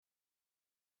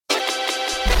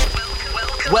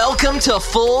Welcome to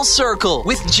Full Circle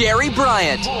with Jerry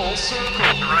Bryant. Full Circle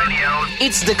Radio.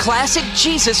 It's the classic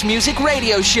Jesus music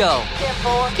radio show.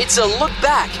 It's a look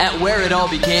back at where it all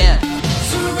began.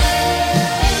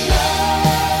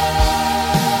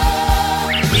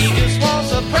 He just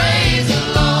wants to praise the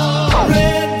Lord.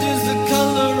 Red is the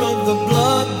color of the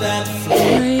blood that flows.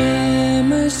 I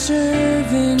am a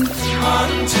servant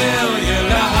until your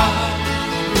light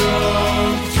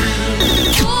broke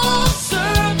through. Full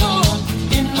circle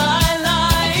in my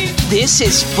life. This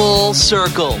is Full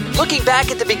Circle, looking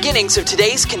back at the beginnings of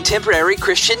today's contemporary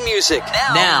Christian music.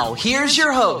 Now here's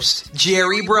your host,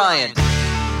 Jerry Bryant.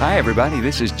 Hi, everybody.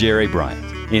 This is Jerry Bryant,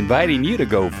 inviting you to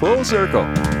go full circle.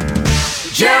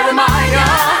 Jeremiah,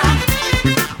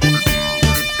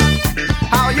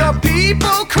 how your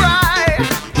people cry.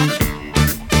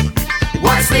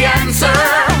 What's the answer?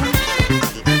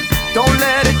 Don't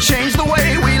let it change the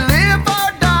way we live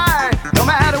or die. No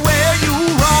matter where you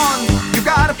run, you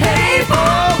gotta pay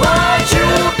for what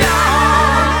you've done.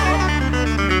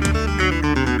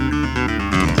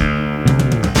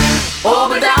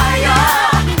 Obadiah,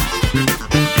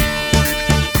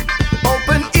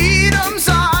 open Edom's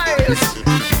eyes.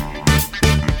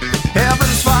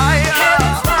 Heaven's fire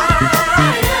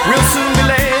will soon be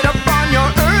laid upon your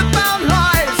earthbound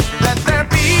lives. Let there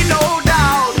be no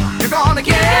doubt.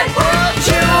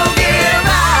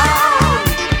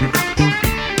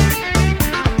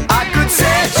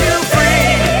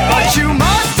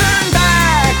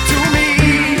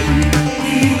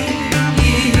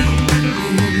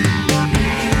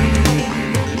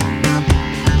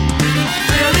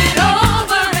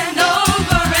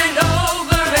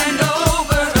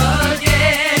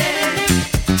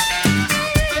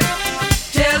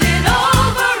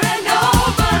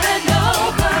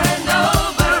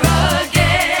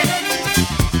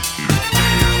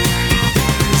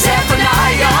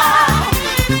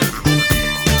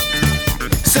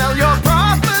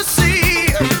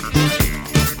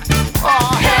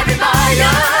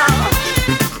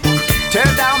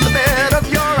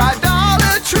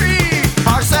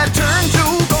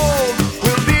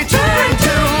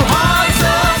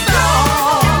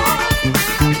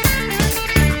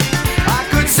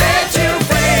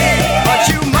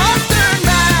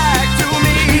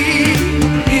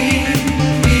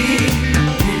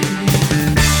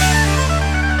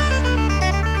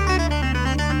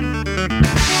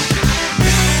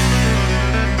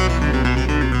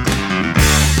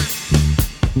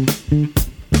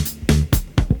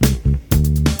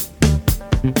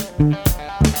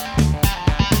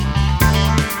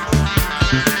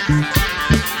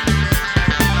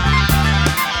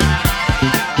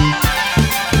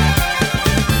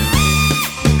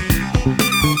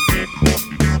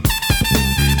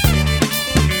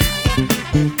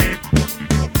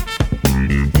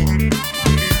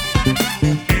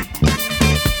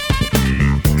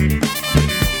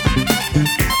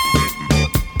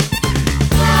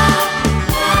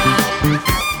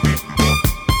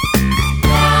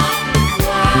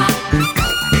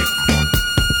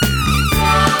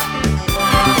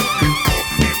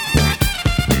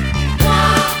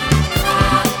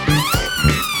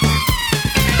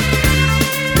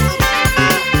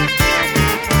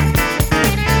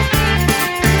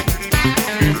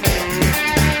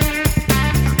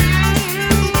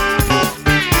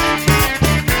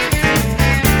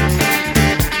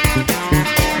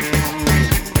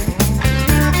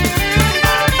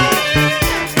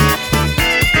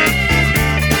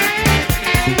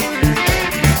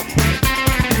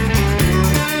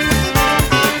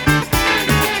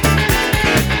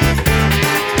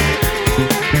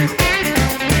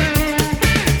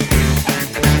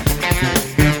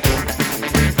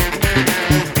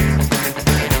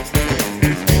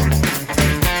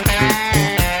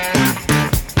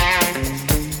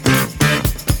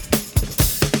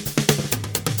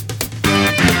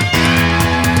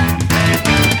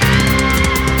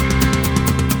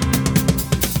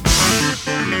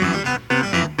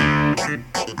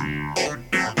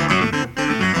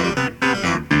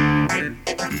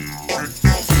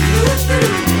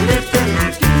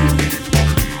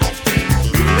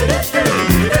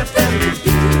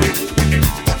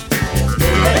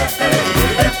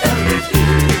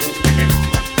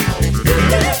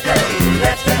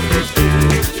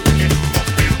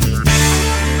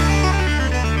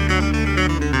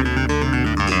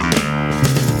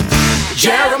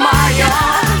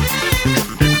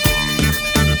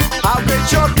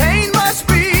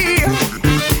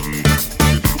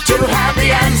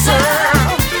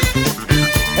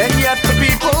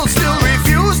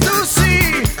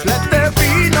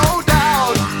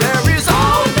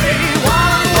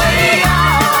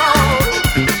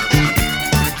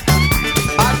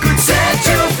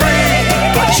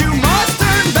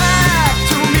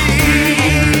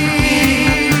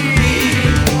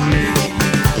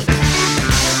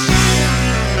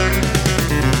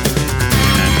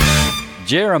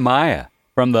 Jeremiah,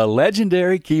 from the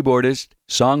legendary keyboardist,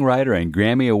 songwriter, and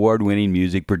Grammy Award-winning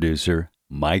music producer,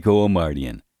 Michael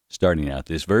Omartian, starting out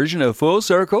this version of Full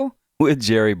Circle with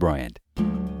Jerry Bryant.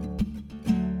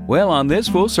 Well, on this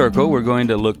Full Circle, we're going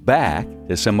to look back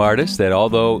to some artists that,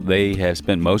 although they have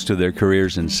spent most of their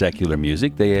careers in secular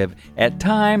music, they have at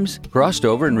times crossed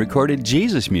over and recorded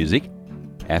Jesus music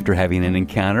after having an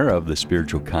encounter of the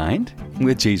spiritual kind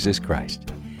with Jesus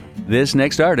Christ. This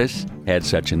next artist had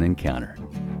such an encounter.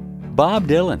 Bob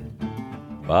Dylan.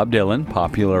 Bob Dylan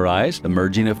popularized the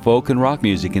merging of folk and rock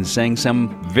music and sang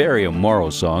some very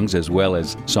immoral songs, as well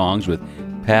as songs with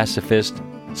pacifist,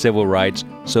 civil rights,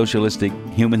 socialistic,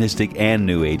 humanistic, and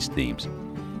New Age themes.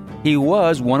 He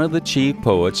was one of the chief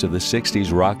poets of the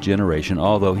 60s rock generation,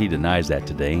 although he denies that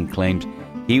today and claims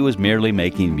he was merely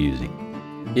making music.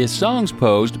 His songs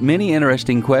posed many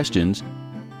interesting questions,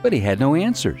 but he had no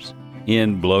answers.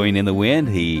 In Blowing in the Wind,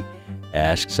 he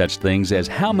asked such things as,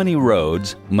 how many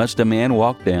roads must a man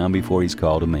walk down before he's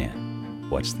called a man?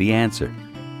 What's the answer?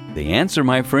 The answer,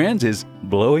 my friends, is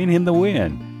blowing in the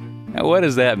wind. Now, what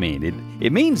does that mean?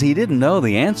 It means he didn't know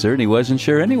the answer, and he wasn't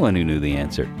sure anyone who knew the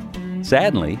answer.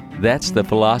 Sadly, that's the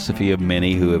philosophy of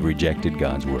many who have rejected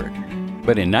God's Word.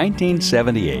 But in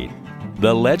 1978,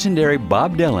 the legendary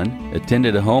Bob Dylan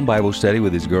attended a home Bible study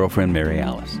with his girlfriend, Mary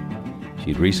Alice.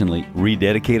 She'd recently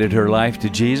rededicated her life to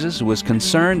Jesus, was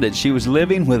concerned that she was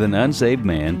living with an unsaved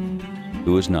man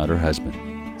who was not her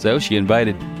husband. So she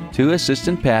invited 2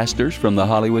 assistant pastors from the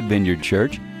Hollywood Vineyard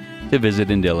Church to visit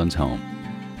in Dylan's home.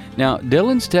 Now,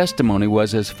 Dylan's testimony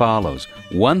was as follows.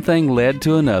 One thing led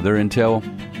to another until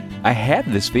I had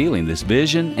this feeling, this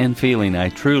vision and feeling I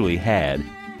truly had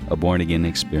a born-again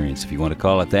experience. If you want to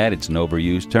call it that, it's an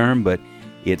overused term, but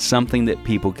it's something that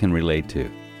people can relate to.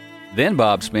 Then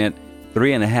Bob spent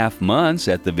 3.5 months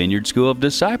at the Vineyard School of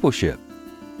Discipleship.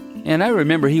 And I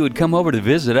remember he would come over to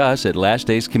visit us at Last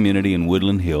Days Community in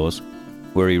Woodland Hills,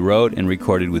 where he wrote and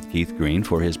recorded with Keith Green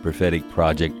for his prophetic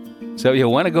project. So you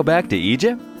want to go back to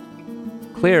Egypt?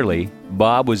 Clearly,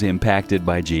 Bob was impacted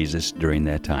by Jesus during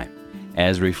that time,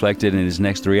 as reflected in his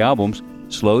next 3 albums,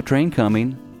 Slow Train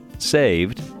Coming,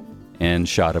 Saved, and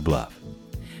Shot of Love.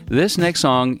 This next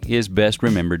song is best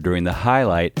remembered during the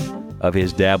highlight of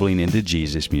his dabbling into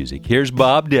Jesus music. Here's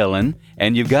Bob Dylan,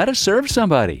 and You've Got to Serve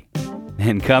Somebody.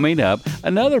 And coming up,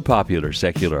 another popular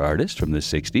secular artist from the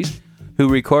 60s who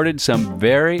recorded some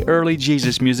very early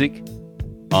Jesus music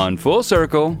on Full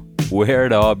Circle, where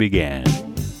it all began.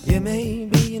 You may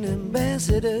be an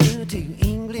ambassador to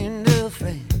England or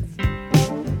France.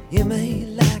 You may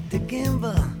like to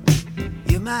gamble.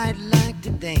 You might like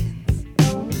to dance.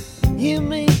 You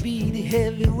may be the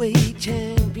heavyweight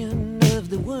champion of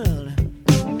the world.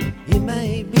 You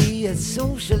may be a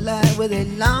socialite with a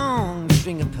long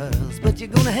string of pearls, but you're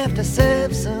gonna have to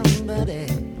serve somebody.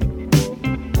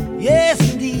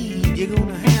 Yes, indeed, you're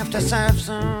gonna have to serve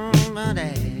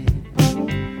somebody.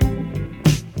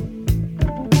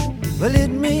 Well,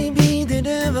 it may be the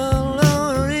devil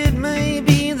or it may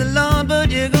be the Lord,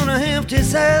 but you're gonna have to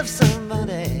serve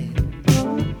somebody.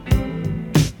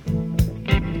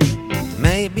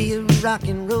 Maybe a rock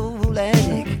and roll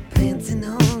addict prancing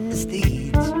on the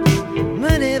stage,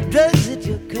 money, drugs at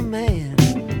your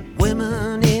command,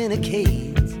 women in a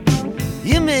cage.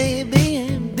 You may be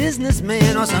a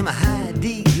businessman or some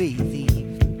high-degree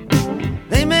thief.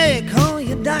 They may call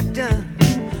you doctor,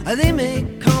 or they may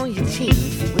call you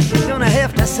chief, but you're gonna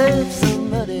have to serve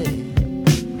somebody.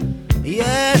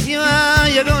 Yes, you are.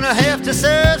 You're gonna have to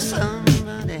serve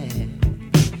somebody.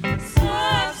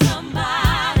 Serve somebody.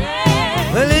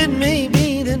 Well, it may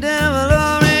be the devil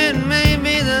or it may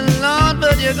be the Lord,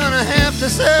 but you're gonna have to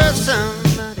serve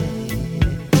somebody.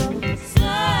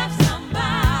 Serve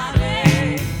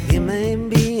somebody. You may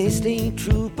be a state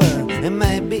trooper, it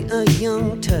might be a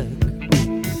young Turk,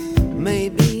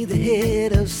 maybe the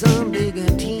head of some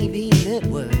bigger TV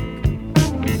network.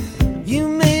 You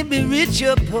may be rich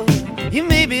or poor, you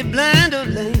may be blind or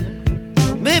lame,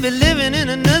 maybe living in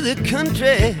another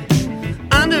country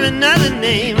under another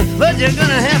name, but you're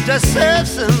gonna have to serve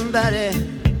somebody.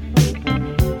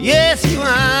 Yes, you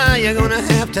are. You're gonna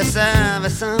have to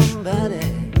serve somebody.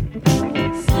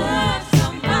 Serve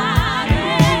somebody.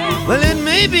 Well, it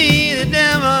may be the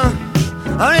devil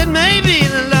or it may be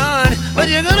the Lord, but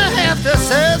you're gonna have to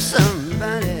serve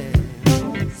somebody.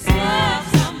 Serve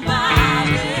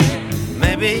somebody.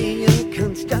 Maybe you're a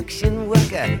construction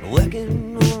worker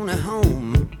working on a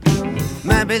home.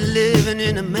 Might be living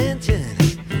in a mansion,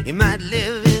 you might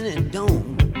live in a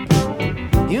dome.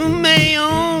 You may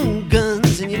own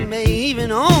guns and you may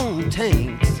even own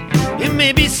tanks. You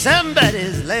may be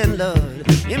somebody's landlord,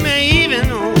 you may even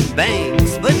own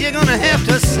banks, but you're gonna have have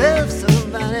to serve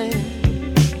somebody.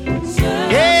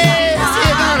 Yes,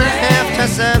 you're gonna have to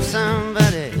serve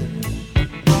somebody.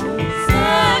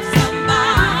 Serve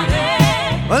somebody.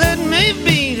 Well, it may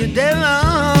be the devil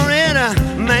or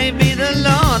it may be the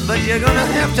Lord, but you're gonna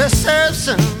have to serve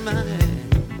somebody.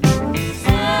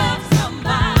 Serve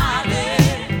somebody.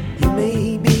 You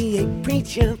may be a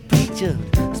preacher,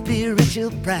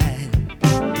 spiritual pride.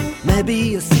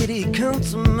 Maybe a city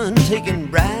councilman taking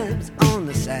bribes on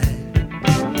the side.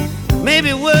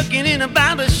 Maybe working in a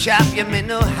barber shop, you may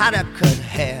know how to cut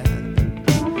hair.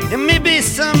 It may be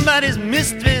somebody's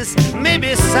mistress,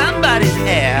 maybe somebody's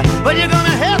heir, but you're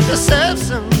gonna have to serve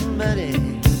somebody.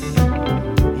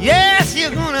 Yes,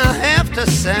 you're gonna have to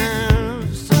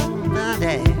serve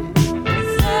somebody.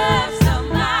 Serve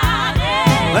somebody.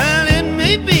 Well, it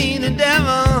may be the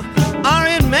devil or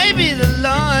it may be the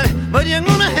Lord, but you're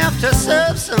gonna have to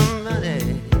serve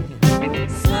somebody.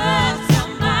 Serve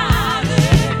somebody.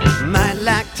 Might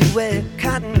like to wear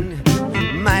cotton,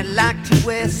 might like to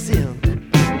wear silk,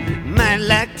 might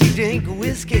like to drink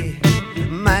whiskey,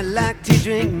 might like to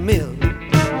drink milk,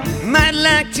 might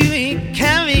like to eat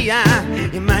caviar,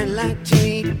 you might like to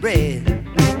eat bread.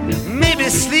 Maybe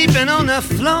sleeping on the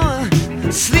floor,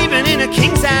 sleeping in a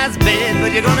king-size bed,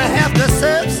 but you're gonna have to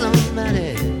serve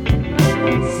somebody.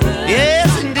 Yes,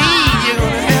 indeed, you're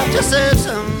gonna have to serve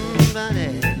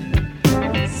somebody.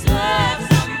 Serve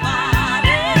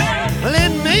somebody. Well,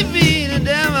 it may be the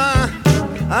devil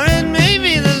or it may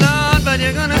be the Lord, but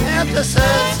you're gonna have to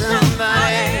serve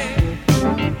somebody.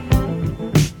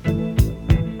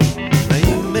 Now,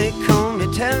 you may call me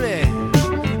Terry,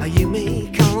 or you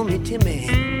may call me Timmy.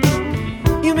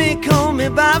 You may call me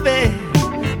Bobby,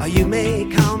 or you may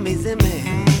call me Zimmy.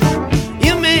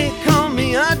 You may call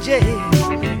me RJ,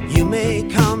 you may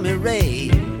call me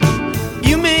Ray.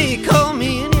 You may call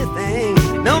me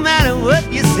anything, no matter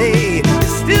what you say. You're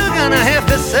still gonna have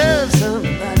to serve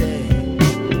somebody.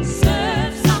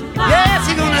 Serve somebody. Yes,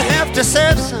 you're gonna have to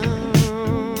serve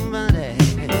somebody.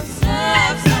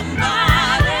 Serve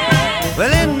somebody.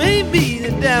 Well, it may be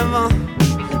the devil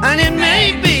and it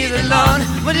may be the Lord,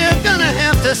 but you're gonna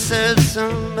have to serve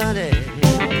somebody.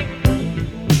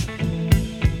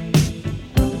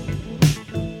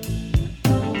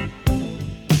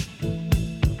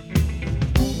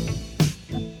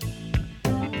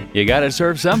 You gotta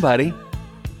serve somebody.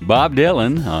 Bob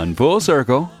Dylan on Full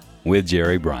Circle with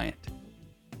Jerry Bryant.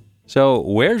 So,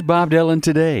 where's Bob Dylan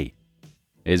today?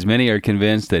 As many are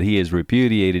convinced that he has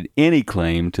repudiated any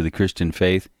claim to the Christian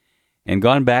faith and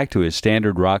gone back to his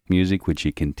standard rock music, which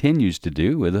he continues to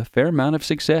do with a fair amount of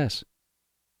success.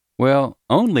 Well,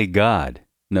 only God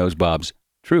knows Bob's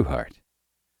true heart.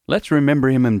 Let's remember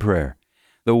him in prayer.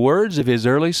 The words of his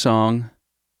early song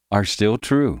are still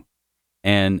true,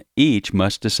 and each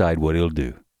must decide what he'll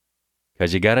do.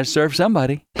 'Cause you gotta serve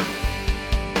somebody.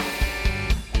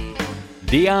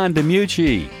 Dion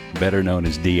DiMucci, better known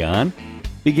as Dion,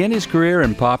 began his career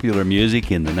in popular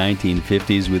music in the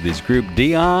 1950s with his group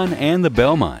Dion and the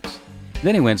Belmonts.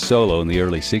 Then he went solo in the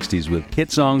early 60s with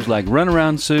hit songs like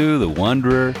Runaround Sue, The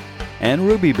Wanderer, and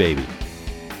Ruby Baby.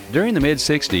 During the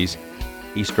mid-60s,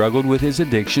 he struggled with his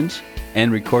addictions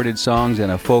and recorded songs in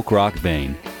a folk rock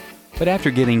vein. But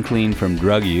after getting clean from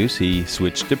drug use, he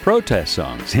switched to protest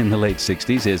songs. In the late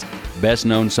 60s, his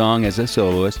best-known song as a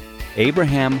soloist,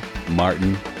 Abraham,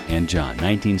 Martin, and John,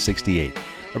 1968,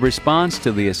 a response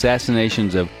to the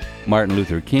assassinations of Martin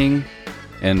Luther King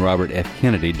and Robert F.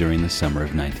 Kennedy during the summer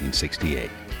of 1968.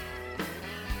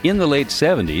 In the late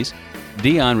 70s,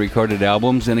 Dion recorded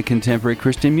albums in a contemporary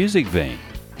Christian music vein.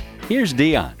 Here's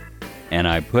Dion, and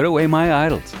I Put Away My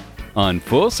Idols, on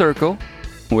Full Circle,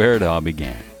 where it all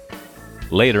began.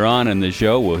 Later on in the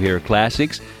show, we'll hear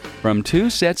classics from two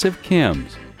sets of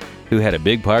Kims, who had a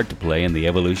big part to play in the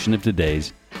evolution of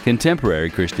today's contemporary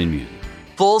Christian music.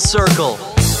 Full Circle.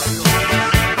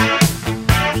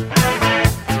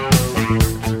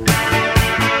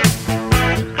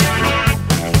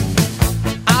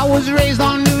 I was raised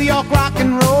on New York rock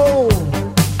and roll.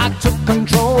 I took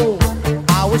control.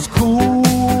 I was cool.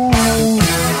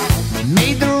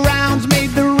 Made the rounds,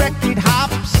 made the record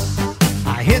hops.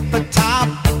 I hit the top,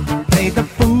 played the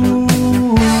fool.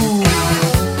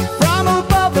 From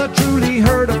above, I truly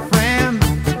heard a friend.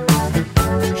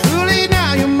 Truly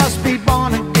now you must be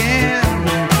born again.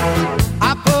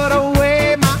 I put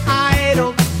away my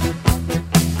idols.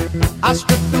 I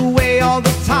stripped away all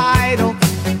the titles.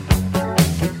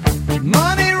 Money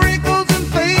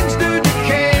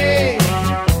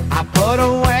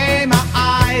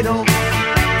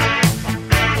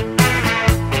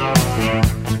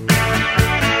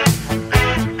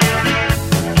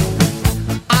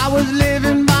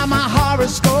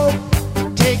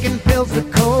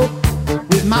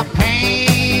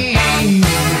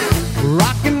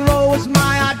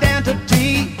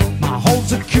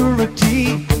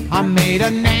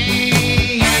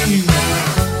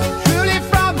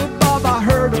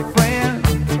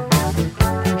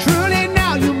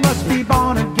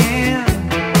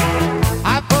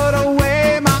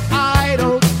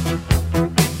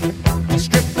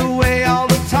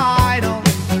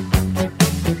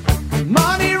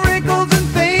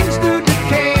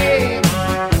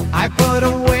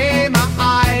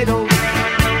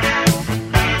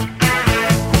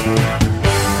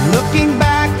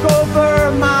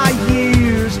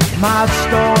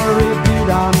story did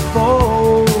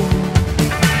unfold.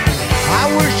 I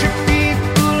worship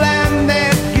people and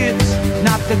their gifts,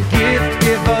 not the gift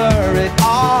giver at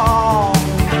all.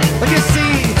 But you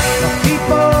see, the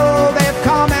people, they've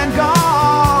come and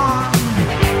gone,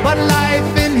 but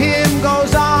life in him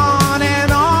goes on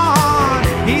and on.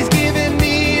 He's given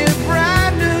me a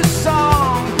brand new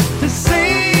song to sing.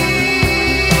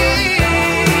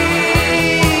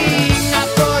 I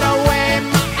put away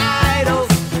my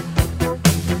idols,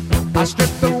 I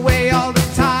stripped away all the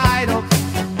titles.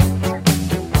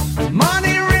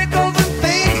 Money wrinkles and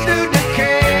things to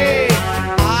decay.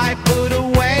 I put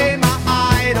away my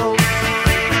idols.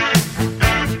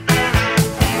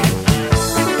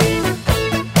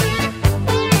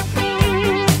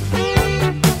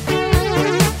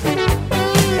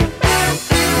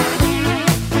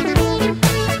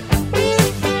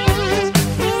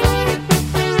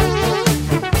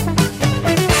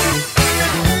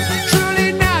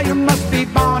 Truly now you must be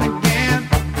born again.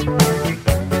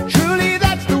 Truly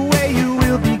that's the way you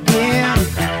will begin.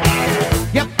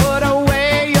 You put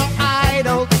away your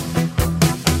idols,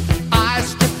 I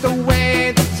stripped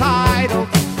away the titles.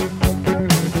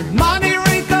 Money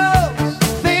wrinkles,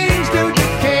 things do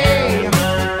decay.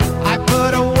 I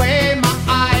put away my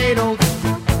idols.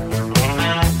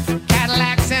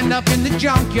 Cadillacs end up in the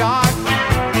junkyard.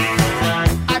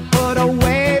 I put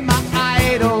away my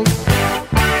idols.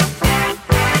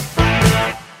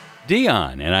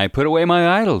 Dion and I Put Away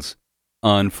My Idols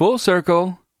on Full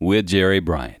Circle with Jerry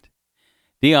Bryant.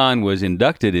 Dion was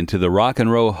inducted into the Rock and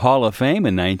Roll Hall of Fame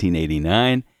in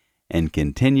 1989 and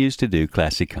continues to do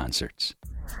classic concerts.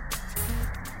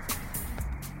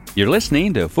 You're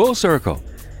listening to Full Circle.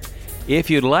 If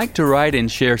you'd like to write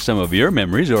and share some of your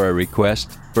memories or a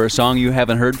request for a song you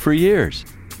haven't heard for years,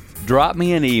 drop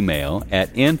me an email at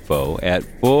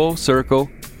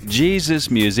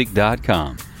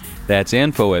info@fullcirclejesusmusic.com. That's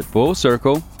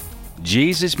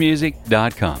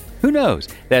info@fullcirclejesusmusic.com. Who knows?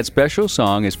 That special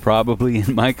song is probably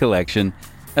in my collection.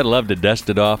 I'd love to dust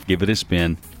it off, give it a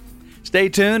spin. Stay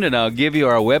tuned, and I'll give you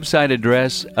our website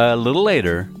address a little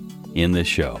later in the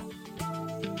show.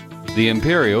 The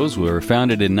Imperials were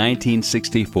founded in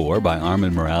 1964 by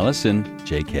Armin Morales and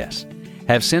Jake Hess.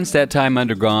 Have since that time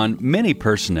undergone many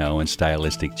personnel and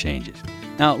stylistic changes.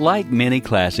 Now, like many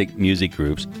classic music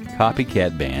groups,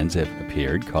 copycat bands have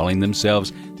appeared calling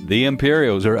themselves the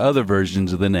Imperials or other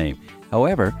versions of the name.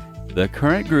 However, the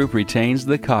current group retains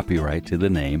the copyright to the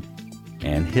name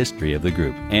and history of the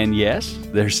group. And yes,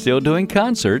 they're still doing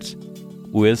concerts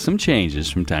with some changes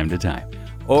from time to time.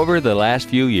 Over the last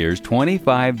few years,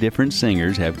 25 different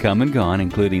singers have come and gone,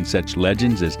 including such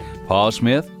legends as Paul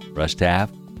Smith, Russ Taff,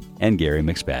 and Gary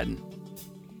McSpadden.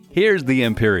 Here's the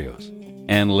Imperials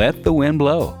and Let the Wind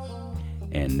Blow.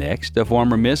 And next, a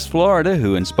former Miss Florida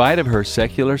who, in spite of her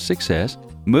secular success,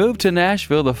 moved to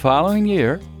Nashville the following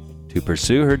year to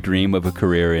pursue her dream of a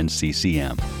career in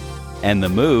CCM. And the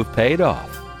move paid off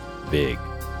big.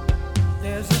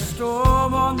 There's a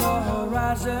storm on the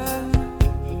horizon.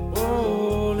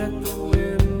 Oh, let the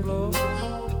wind blow.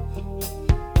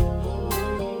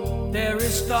 There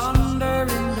is thunder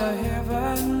in the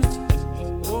heavens.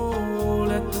 Oh,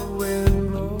 let the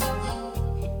wind blow.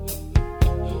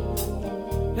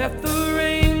 Let the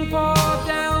rain pour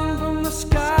down from the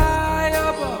sky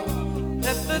above.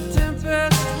 Let the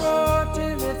tempest roar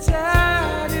till it's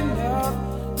had enough.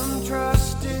 I'm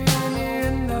trusting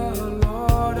in the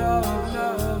Lord of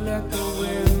love. Let the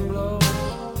wind blow.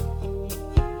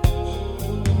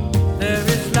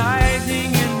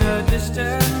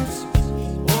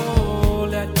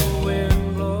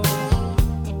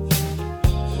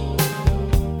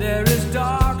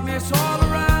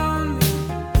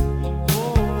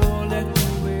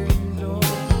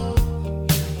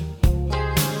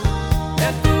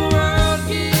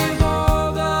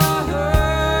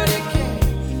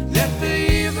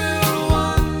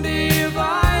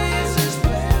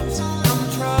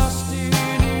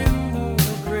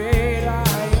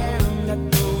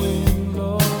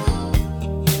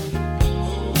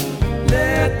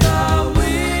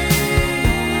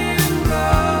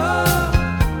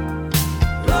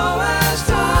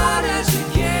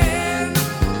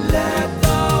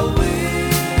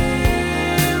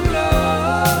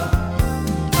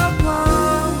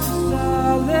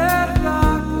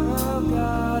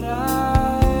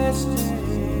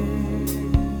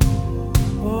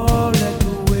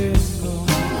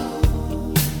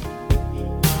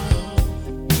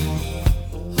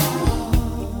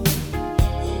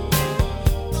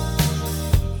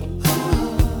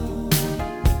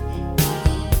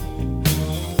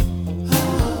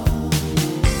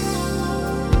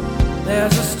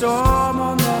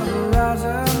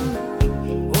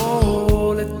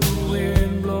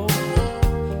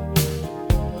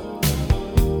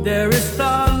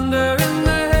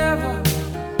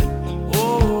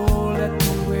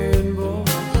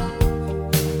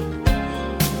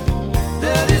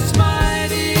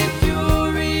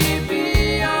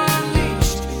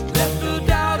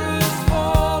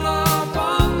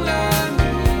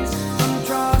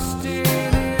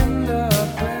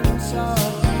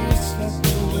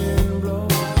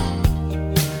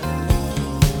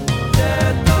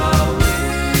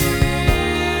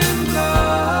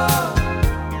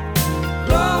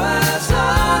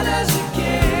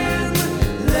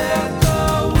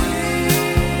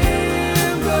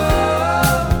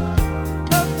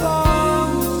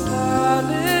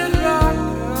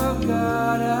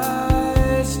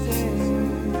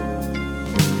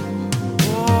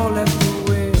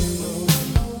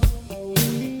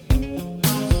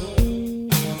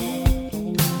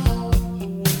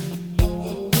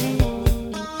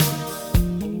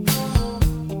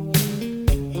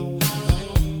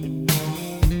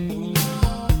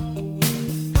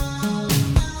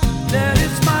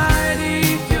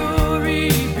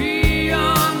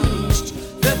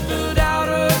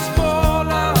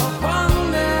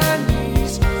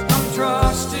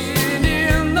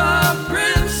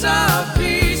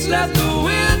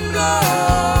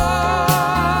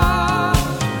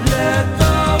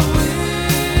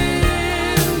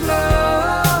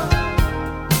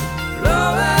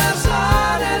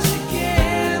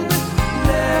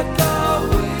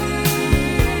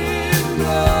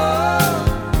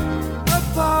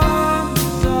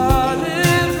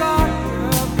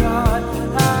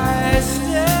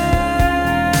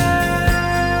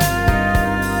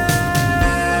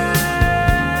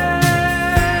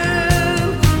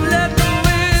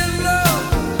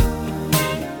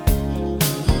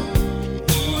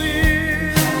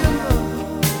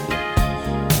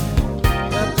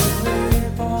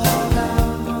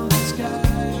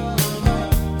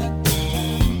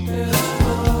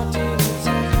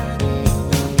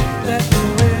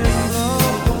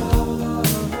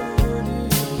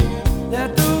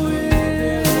 Let the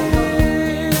wind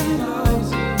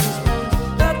blows,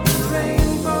 let the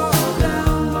rain fall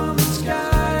down from the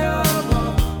sky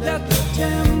above, let the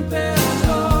tempest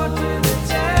roar till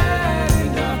it's had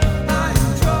enough. I'm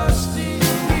trusting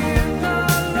in the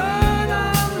Lord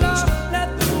of love.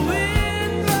 Let the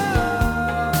wind blow.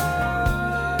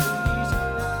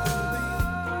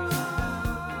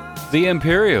 The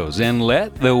Imperials and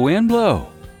Let the Wind Blow.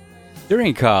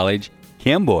 During college,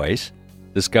 Kim Boyce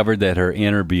discovered that her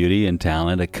inner beauty and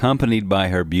talent, accompanied by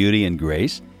her beauty and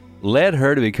grace, led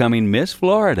her to becoming Miss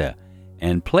Florida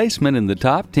and placement in the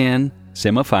top 10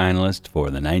 semifinalist for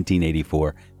the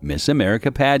 1984 Miss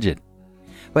America pageant.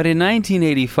 But in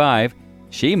 1985,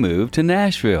 she moved to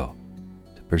Nashville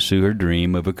to pursue her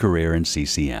dream of a career in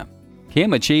CCM.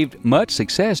 Kim achieved much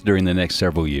success during the next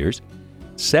several years: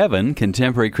 7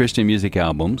 contemporary Christian music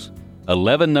albums,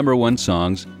 11 number 1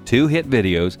 songs, 2 hit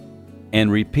videos, and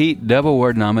repeat Dove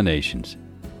Award nominations.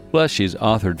 Plus, she's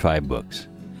authored 5 books.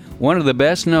 One of the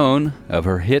best known of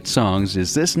her hit songs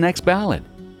is this next ballad.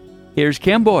 Here's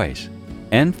Kim Boyce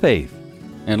and Faith.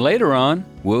 And later on,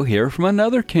 we'll hear from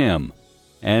another Kim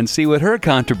and see what her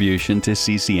contribution to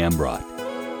CCM brought.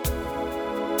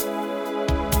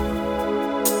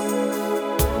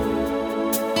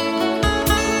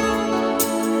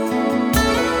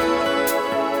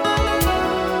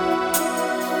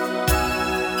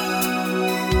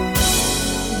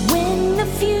 When the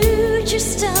future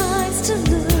starts to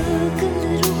look a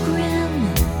little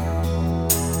grim,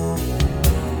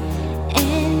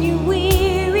 and you're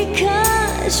weary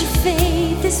 'cause your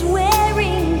faith is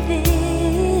wearing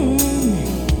thin,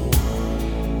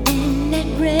 and that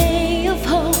ray of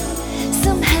hope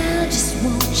somehow just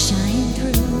won't shine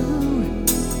through.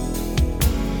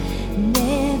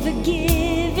 Never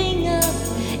giving up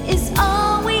is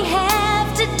all we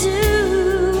have to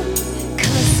do.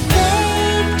 'Cause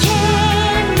faith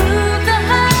can move the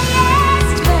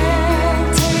highest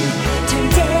mountain, turn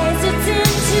deserts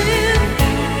into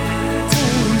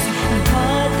fountains, and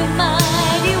part the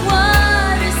mighty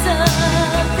waters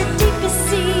of the deepest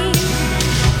sea.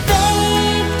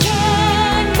 Faith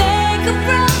can make a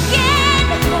broken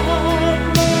heart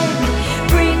mend,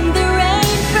 bring the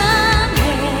rain from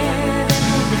heaven.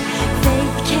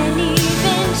 Faith can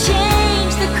even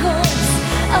change the course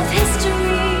of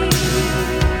history.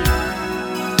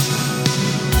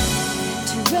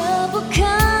 Trouble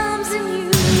comes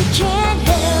and you can't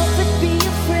help but be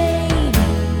afraid,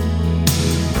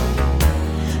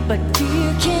 but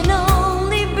fear can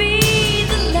only be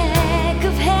the lack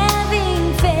of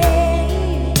having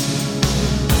faith.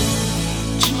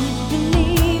 Keep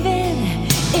believing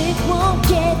it won't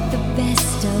get the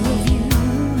best of you,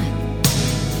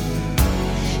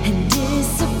 and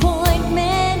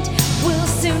disappointment will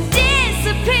soon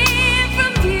disappear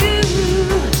from you.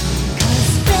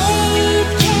 'Cause faith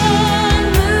can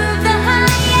move the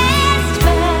highest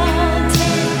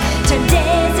mountain, turn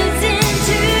deserts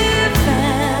into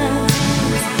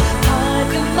fountains, part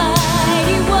the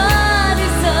mighty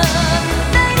waters of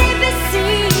the deepest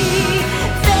sea.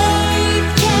 Faith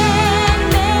can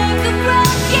make a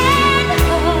broken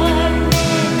heart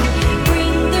mend,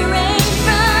 bring the rain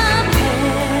from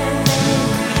heaven.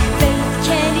 Faith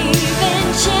can even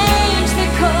change the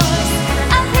course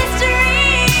of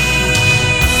history.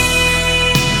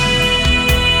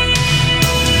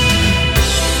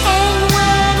 And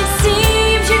when it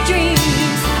seems your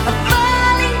dreams are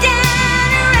falling down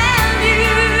around you,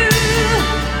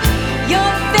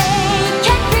 your faith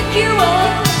can pick you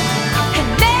up and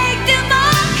make them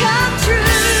all come true.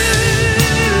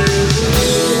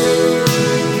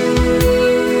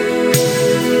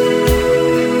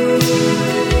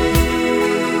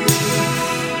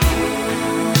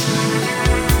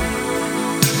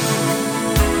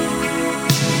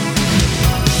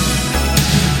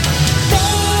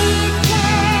 Faith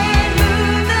can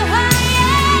move the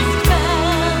highest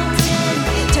mountain,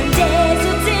 turn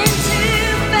deserts into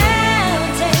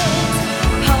fountains,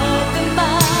 part the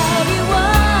mighty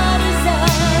waters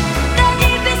of the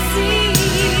deepest sea.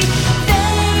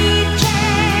 Faith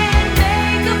can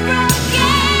make a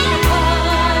broken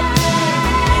heart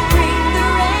mend, bring the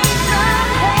rain from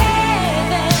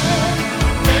heaven.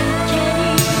 Faith can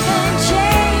even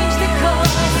change the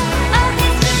course of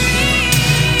history.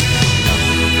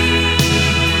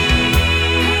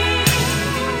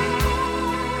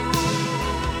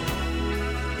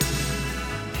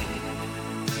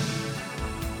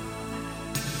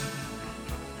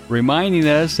 Reminding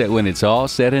us that when it's all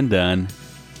said and done,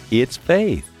 it's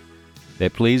faith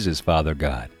that pleases Father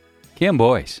God. Kim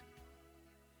Boyce.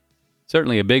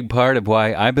 Certainly a big part of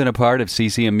why I've been a part of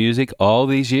CCM Music all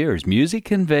these years. Music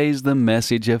conveys the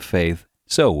message of faith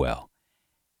so well,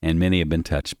 and many have been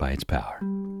touched by its power.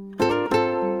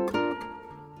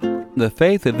 The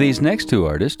faith of these next two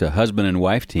artists, a husband and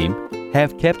wife team,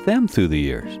 have kept them through the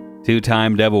years.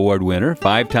 2-time Dove Award winner,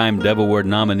 5-time Dove Award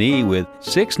nominee with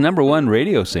 6 #1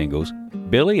 radio singles,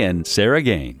 Billy and Sarah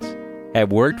Gaines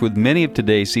have worked with many of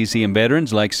today's CCM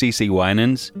veterans like CeCe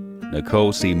Winans,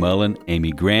 Nicole C. Mullen,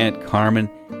 Amy Grant, Carmen,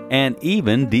 and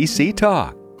even DC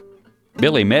Talk.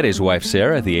 Billy met his wife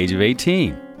Sarah at the age of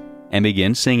 18 and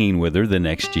began singing with her the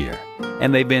next year.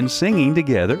 And they've been singing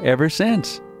together ever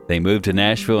since. They moved to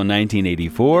Nashville in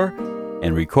 1984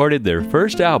 and recorded their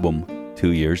first album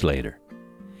 2 years later.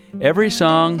 Every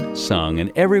song sung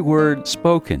and every word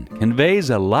spoken conveys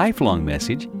a lifelong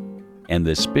message and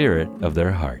the spirit of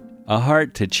their heart. A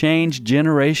heart to change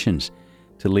generations,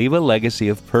 to leave a legacy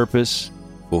of purpose,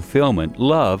 fulfillment,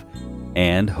 love,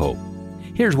 and hope.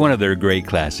 Here's one of their great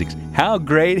classics, How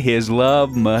Great His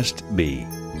Love Must Be.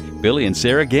 Billy and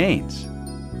Sarah Gaines.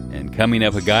 And coming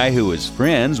up, a guy who was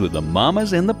friends with the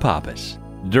Mamas and the Papas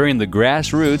during the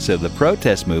grassroots of the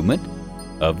protest movement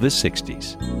of the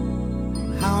 60s.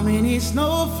 How many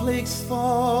snowflakes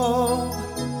fall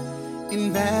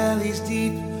in valleys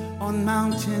deep, on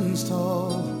mountains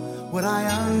tall? Would I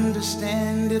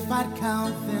understand if I'd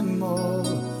count them all?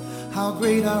 How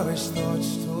great are his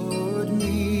thoughts toward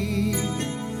me?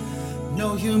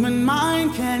 No human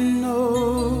mind can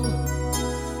know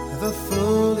the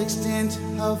full extent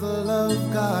of the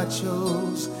love God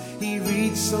shows. He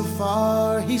reached so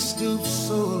far, he stooped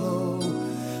so low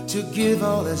to give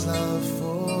all his love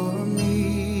for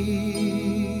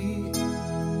me.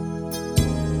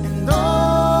 And oh,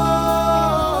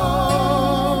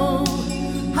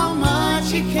 how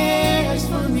much he cares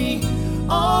for me.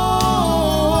 Oh,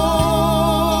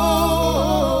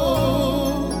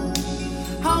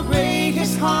 how great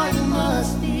his heart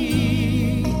must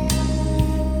be.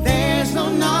 There's no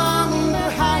number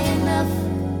high enough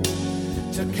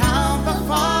to count the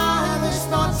Father's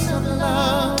thoughts of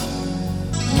love.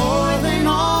 More than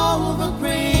all the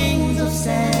grains of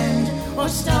sand or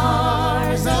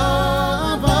stars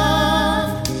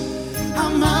above. How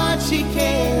much he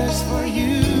cares for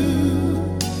you.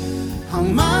 How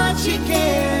much he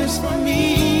cares for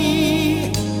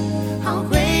me. How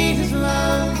great his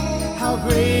love, how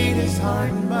great his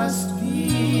heart must be.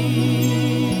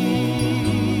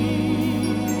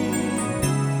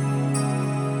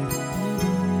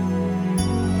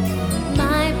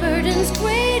 My burdens,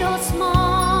 great or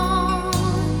small,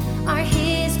 are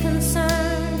his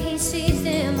concern. He sees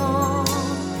them all.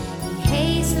 He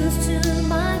hastens to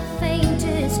my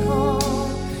faintest call.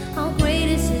 How great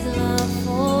is his love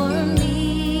for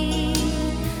me.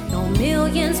 Though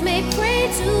millions may pray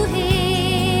to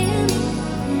him,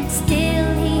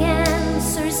 still he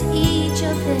answers each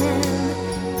of them.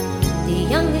 The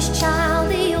youngest child,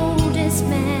 the oldest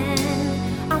man,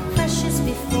 are precious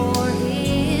before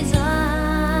his eyes.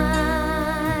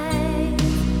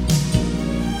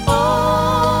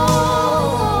 Oh,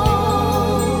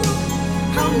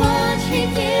 how much he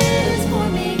cares for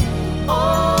me. Oh,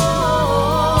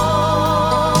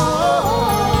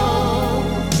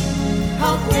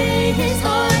 how great his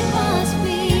heart must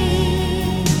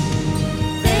be.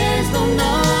 There's no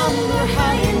number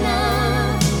high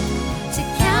enough to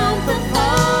count the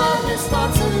Father's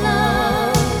thoughts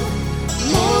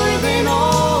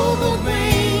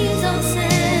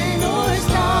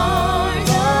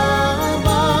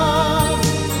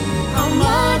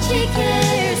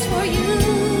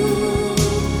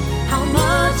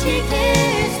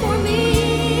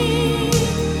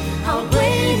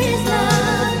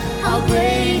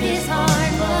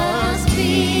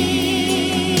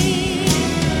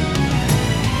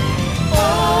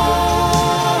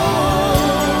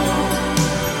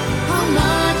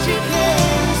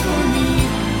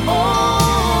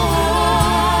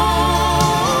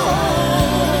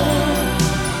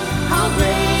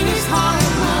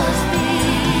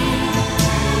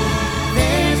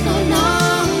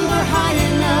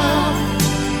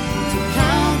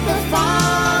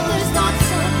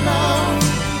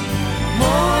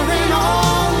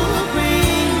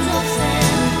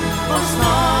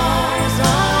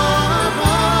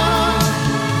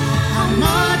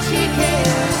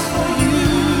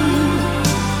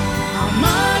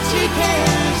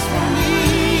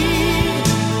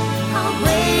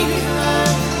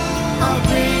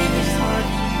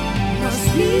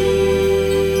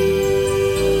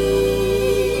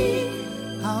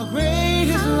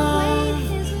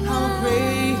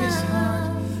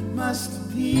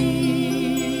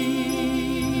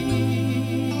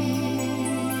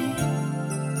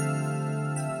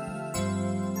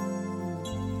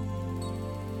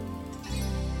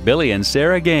Billy and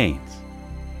Sarah Gaines.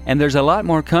 And there's a lot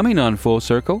more coming on Full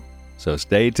Circle, so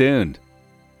stay tuned.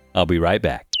 I'll be right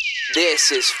back.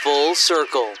 This is Full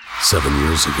Circle. 7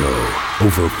 years ago,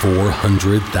 over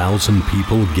 400,000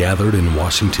 people gathered in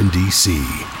Washington, D.C.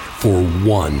 for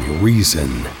one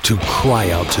reason: to cry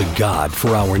out to God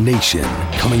for our nation.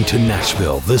 Coming to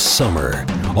Nashville this summer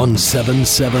on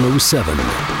 7707.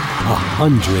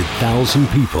 100,000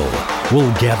 people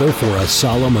will gather for a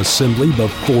solemn assembly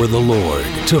before the Lord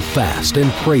to fast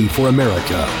and pray for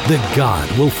America, that God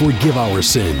will forgive our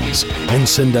sins and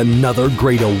send another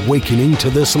great awakening to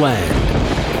this land.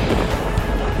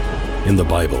 In the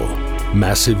Bible,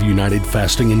 massive united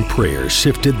fasting and prayer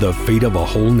shifted the fate of a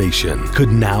whole nation. Could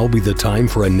now be the time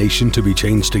for a nation to be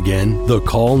changed again? The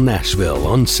Call Nashville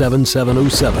on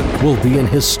 7707 will be an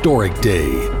historic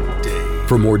day.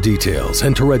 For more details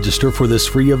and to register for this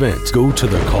free event, go to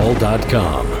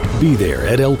thecall.com. Be there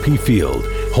at LP Field,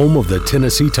 home of the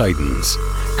Tennessee Titans.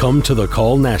 Come to The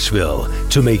Call Nashville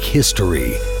to make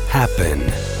history happen.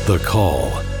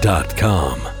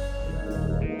 Thecall.com.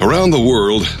 Around the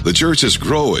world, the church is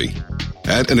growing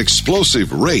at an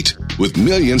explosive rate, with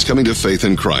millions coming to faith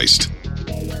in Christ.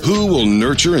 Who will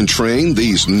nurture and train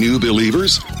these new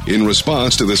believers? In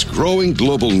response to this growing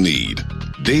global need,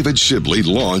 David Shibley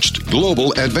launched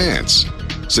Global Advance.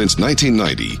 Since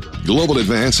 1990, Global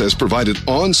Advance has provided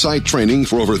on-site training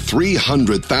for over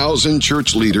 300,000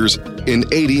 church leaders in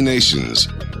 80 nations.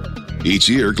 Each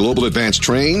year, Global Advance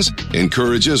trains,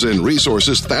 encourages, and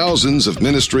resources thousands of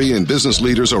ministry and business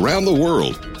leaders around the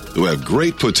world who have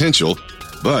great potential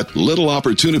but little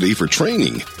opportunity for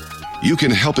training. You can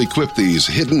help equip these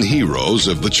hidden heroes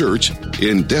of the church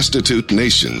in destitute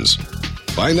nations.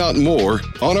 Find out more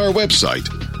on our website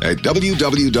at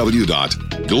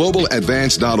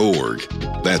www.globaladvance.org.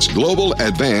 That's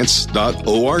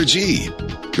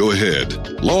globaladvance.org. Go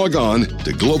ahead, log on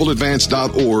to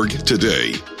globaladvance.org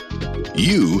today.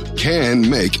 You can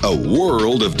make a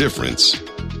world of difference.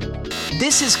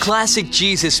 This is classic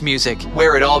Jesus music,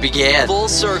 where it all began. Full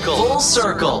Circle. Full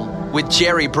Circle with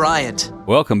Jerry Bryant.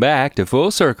 Welcome back to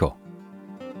Full Circle.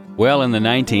 Well, in the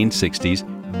 1960s,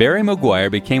 Barry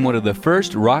McGuire became one of the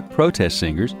first rock protest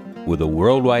singers with a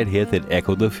worldwide hit that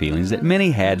echoed the feelings that many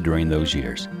had during those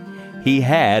years. He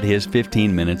had his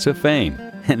 15 minutes of fame,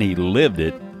 and he lived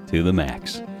it to the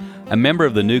max. A member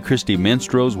of the New Christy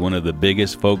Minstrels, one of the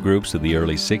biggest folk groups of the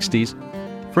early 60s,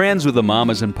 friends with the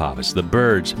Mamas and Papas, the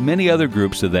Byrds, many other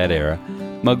groups of that era,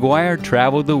 McGuire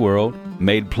traveled the world,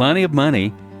 made plenty of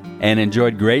money, and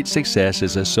enjoyed great success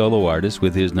as a solo artist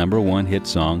with his #1 hit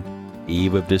song,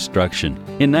 Eve of Destruction,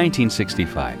 in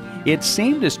 1965. It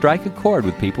seemed to strike a chord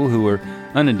with people who were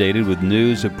inundated with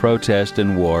news of protest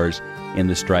and wars in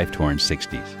the strife-torn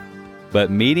 60s.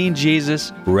 But meeting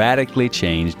Jesus radically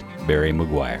changed Barry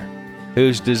McGuire,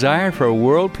 whose desire for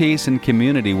world peace and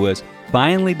community was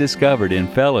finally discovered in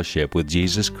fellowship with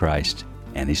Jesus Christ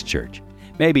and His church.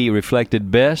 Maybe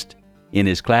reflected best in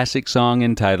his classic song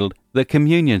entitled The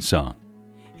Communion Song.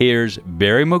 Here's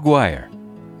Barry McGuire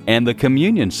and The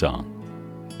Communion Song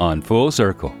on Full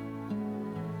Circle.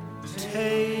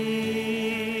 Take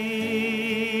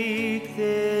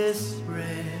this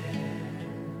bread,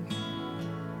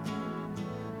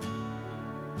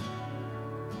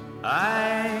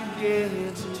 I give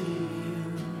it to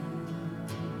you,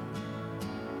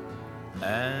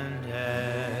 and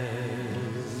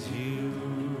as you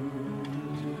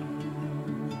do,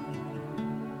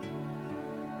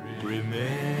 remember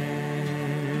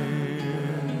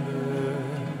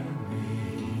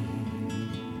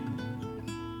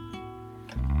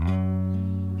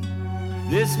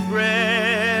this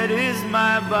bread is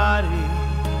my body,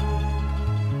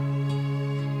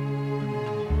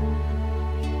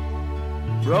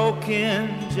 broken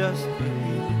just for you.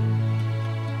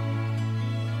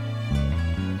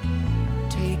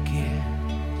 Take it,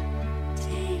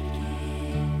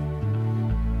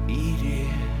 eat it,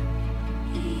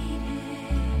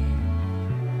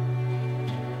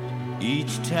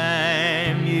 each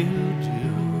time you do.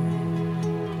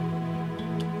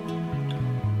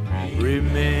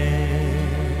 Remember me.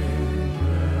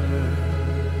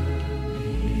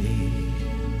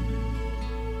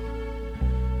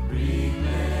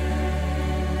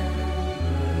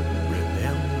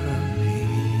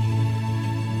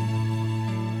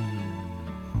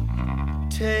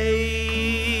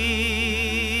 Take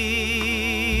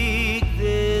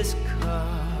this cup,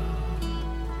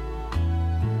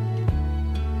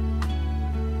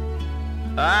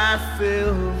 I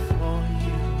fill for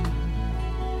you.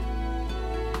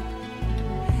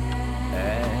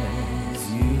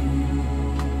 As you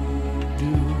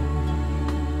do,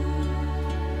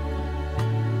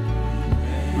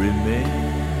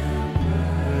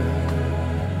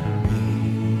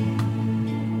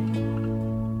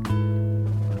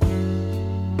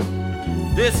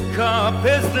 This cup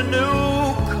is the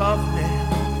new covenant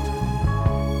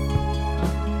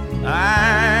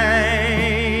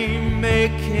I'm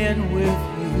making with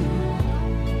you.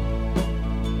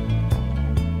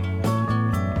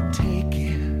 Take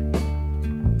it,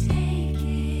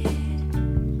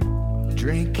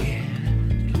 drink it,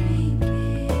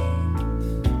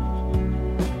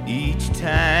 each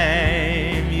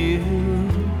time you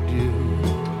do.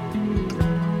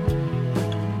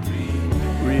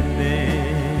 Remember.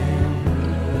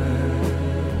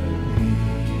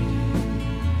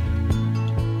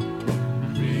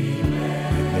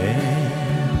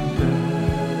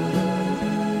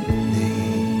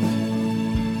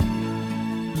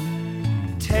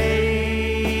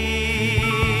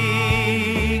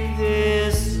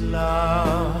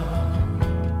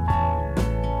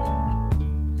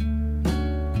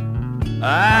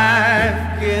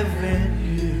 I've given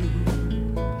you,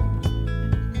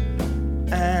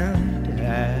 and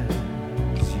as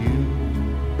you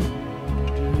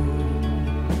do,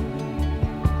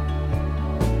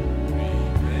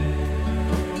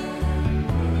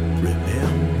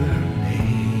 remember me.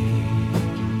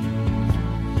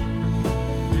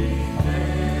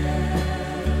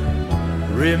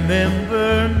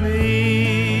 Remember me.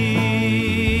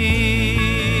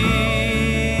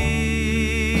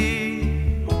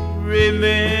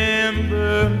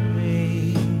 Remember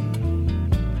me.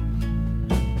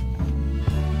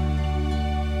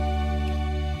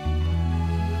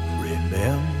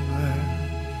 Remember me.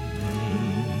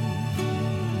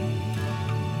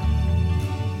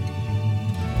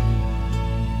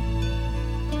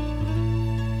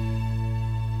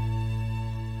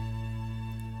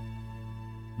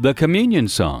 The Communion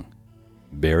Song,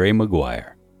 Barry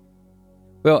McGuire.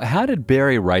 Well, how did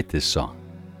Barry write this song?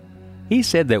 He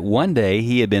said that one day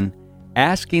he had been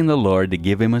asking the Lord to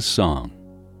give him a song,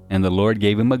 and the Lord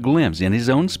gave him a glimpse in his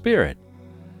own spirit.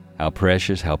 How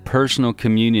precious, how personal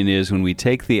communion is when we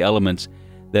take the elements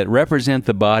that represent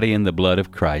the body and the blood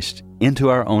of Christ into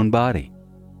our own body.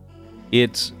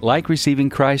 It's like receiving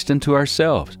Christ into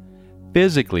ourselves,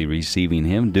 physically receiving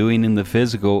Him, doing in the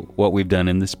physical what we've done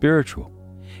in the spiritual.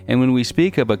 And when we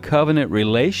speak of a covenant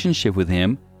relationship with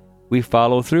Him, we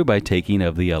follow through by taking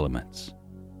of the elements.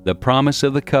 The promise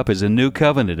of the cup is a new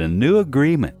covenant, a new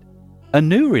agreement, a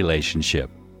new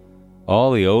relationship.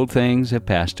 All the old things have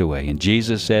passed away, and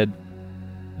Jesus said,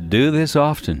 "Do this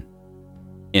often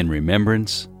in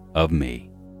remembrance of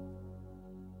me."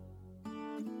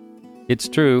 It's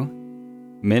true,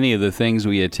 many of the things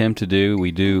we attempt to do,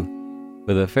 we do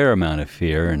with a fair amount of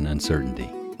fear and uncertainty.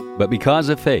 But because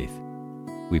of faith,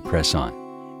 we press on.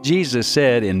 Jesus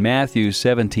said in Matthew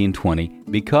 17:20,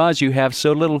 "Because you have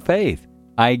so little faith,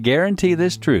 I guarantee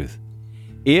this truth.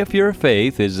 If your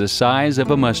faith is the size of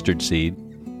a mustard seed,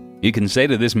 you can say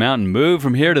to this mountain, 'Move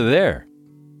from here to there,'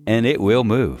 and it will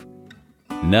move.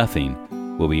 Nothing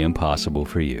will be impossible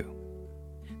for you."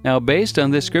 Now, based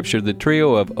on this scripture, the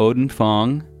trio of Odin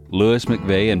Fong, Louis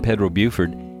McVeigh, and Pedro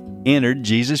Buford entered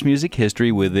Jesus music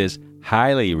history with this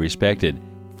highly respected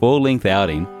full-length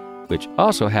outing, which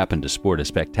also happened to sport a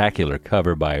spectacular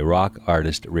cover by rock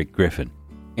artist Rick Griffin.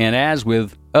 And as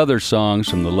with other songs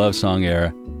from the love song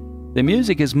era, the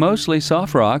music is mostly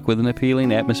soft rock with an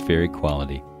appealing atmospheric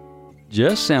quality.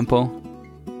 Just simple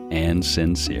and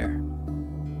sincere.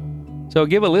 So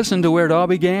give a listen to where it all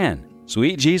began,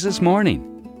 Sweet Jesus Morning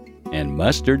and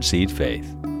Mustard Seed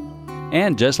Faith.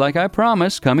 And just like I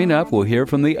promised, coming up we'll hear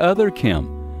from the other Kim,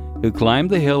 who climbed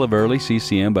the hill of early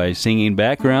CCM by singing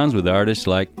backgrounds with artists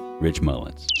like Rich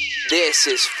Mullins. This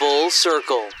is Full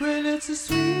Circle. When it's a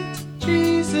sweet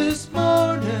Jesus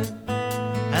morning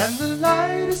and the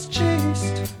light has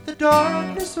chased the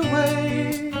darkness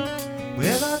away,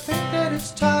 well, I think that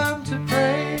it's time to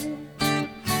pray.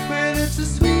 When it's a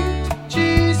sweet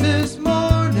Jesus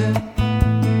morning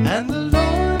and the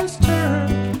Lord has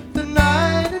turned the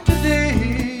night into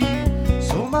day,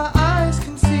 so my eyes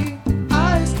can see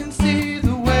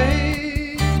the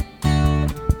way.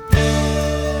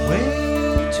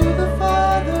 Way to the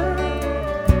Father,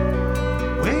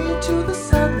 way to the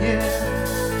Son, yeah.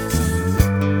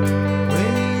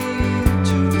 Way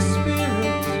to the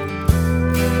Spirit,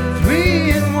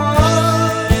 3 in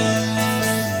 1.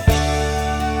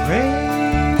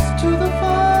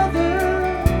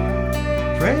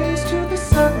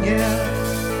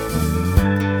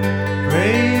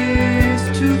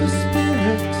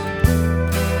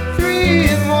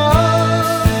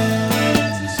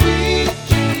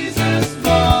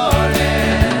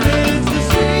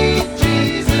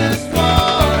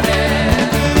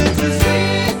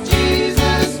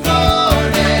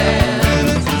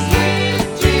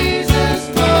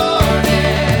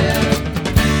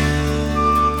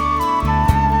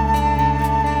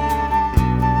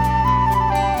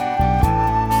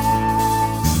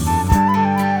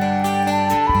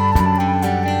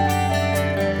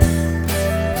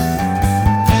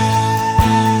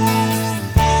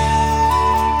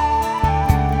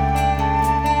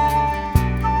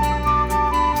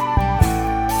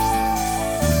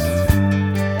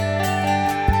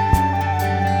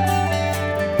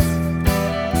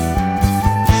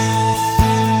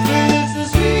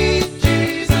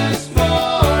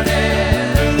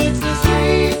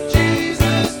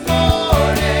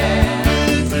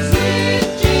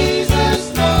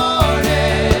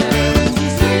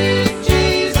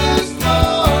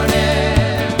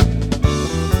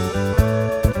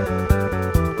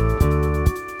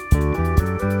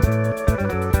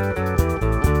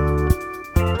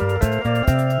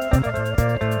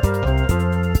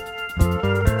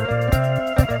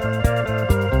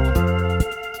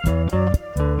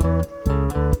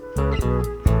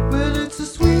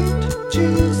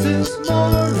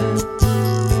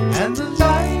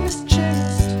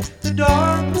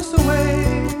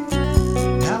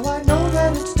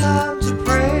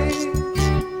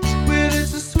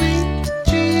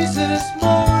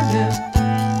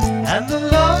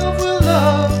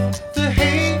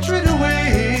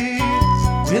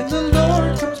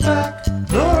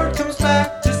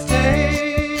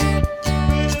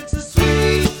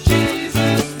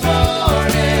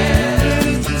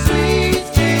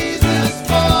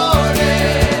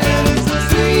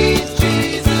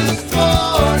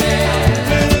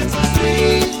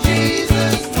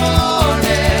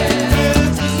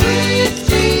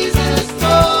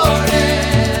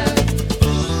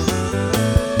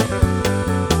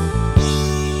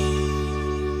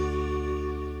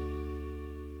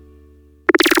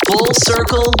 Full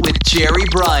Circle with Jerry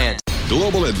Bryant.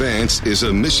 Global Advance is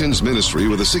a missions ministry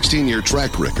with a 16-year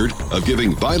track record of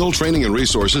giving vital training and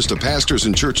resources to pastors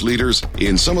and church leaders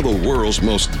in some of the world's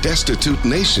most destitute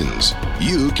nations.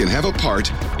 You can have a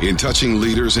part in touching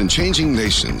leaders and changing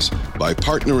nations by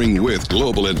partnering with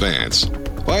Global Advance.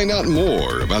 Find out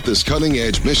more about this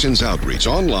cutting-edge missions outreach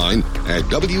online at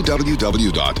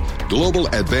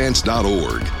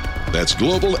www.globaladvance.org. That's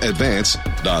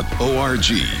globaladvance.org.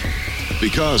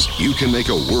 Because you can make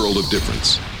a world of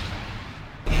difference.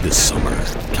 This summer,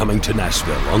 coming to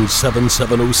Nashville on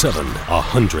 7707,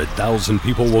 100,000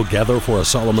 people will gather for a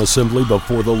solemn assembly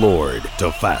before the Lord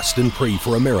to fast and pray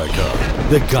for America,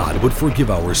 that God would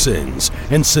forgive our sins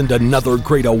and send another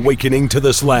great awakening to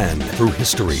this land. Through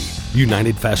history,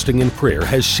 united fasting and prayer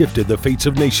has shifted the fates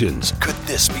of nations. Could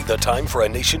this be the time for a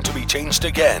nation to be changed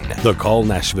again? The Call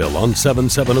Nashville on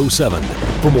 7707.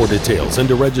 For more details and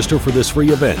to register for this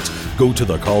free event, go to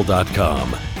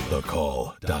thecall.com.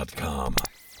 Thecall.com.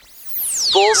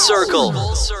 Full Circle.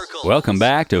 Welcome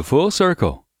back to Full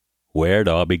Circle, where it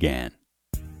all began.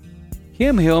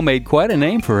 Kim Hill made quite a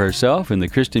name for herself in the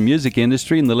Christian music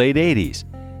industry in the late 80s,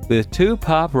 with 2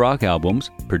 pop rock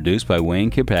albums produced by Wayne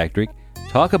Kilpatrick,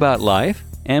 Talk About Life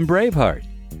and Braveheart.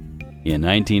 In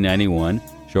 1991,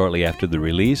 shortly after the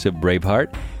release of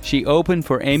Braveheart, she opened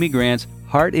for Amy Grant's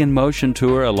Heart in Motion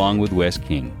tour along with Wes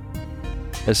King.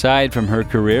 Aside from her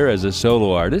career as a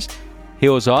solo artist,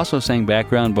 Hills also sang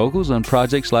background vocals on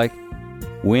projects like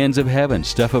Winds of Heaven,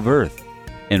 Stuff of Earth,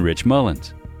 and Rich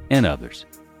Mullins, and others.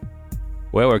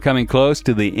 Well, we're coming close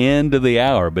to the end of the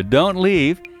hour, but don't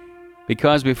leave,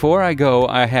 because before I go,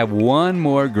 I have one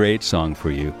more great song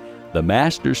for you. The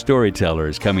Master Storyteller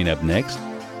is coming up next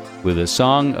with a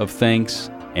song of thanks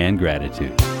and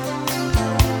gratitude.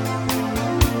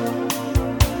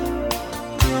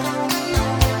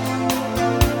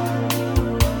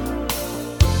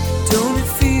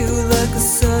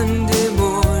 Sunday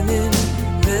morning,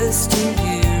 resting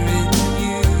here in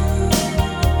you.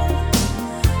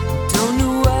 Don't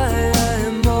know why I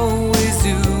am always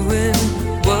doing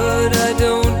what I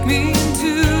don't mean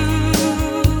to.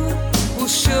 Well,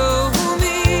 show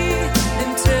me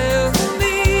and tell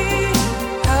me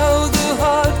how the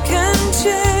heart can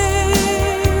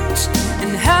change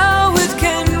and how it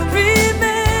can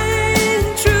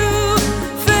remain true,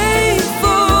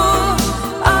 faithful.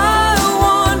 I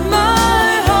want my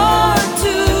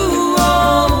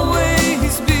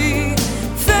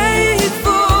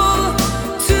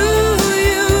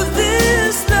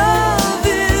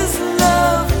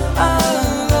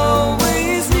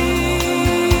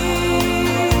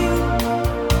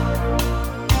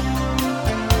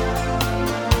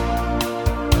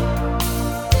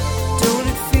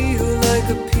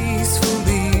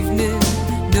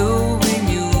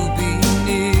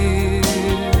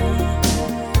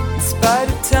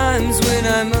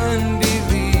I'm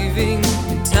unbelieving,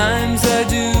 and times I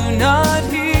do not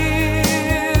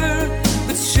hear.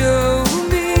 But show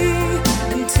me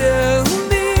and tell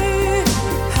me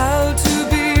how to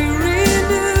be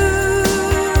renewed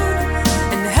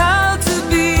and how to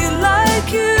be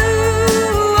like you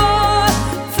are,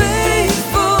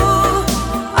 faithful.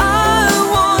 I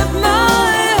want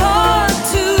my heart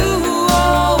to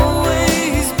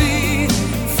always be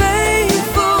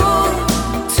faithful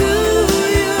to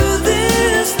you.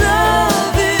 This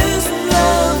love is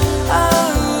love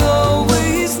I'll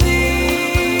always need.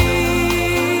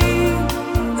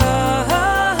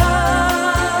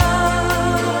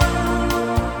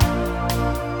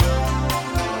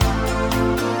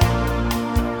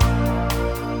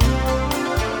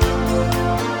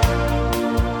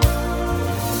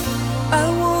 I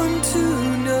want to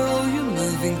know you're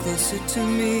moving closer to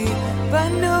me by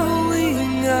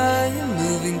knowing I am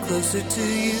moving closer to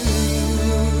you.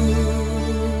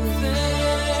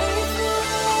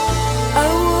 I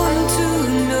want to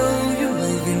know you're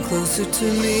moving closer to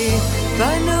me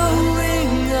by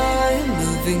knowing I am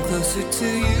moving closer to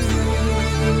you.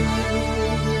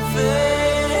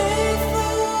 Faithful.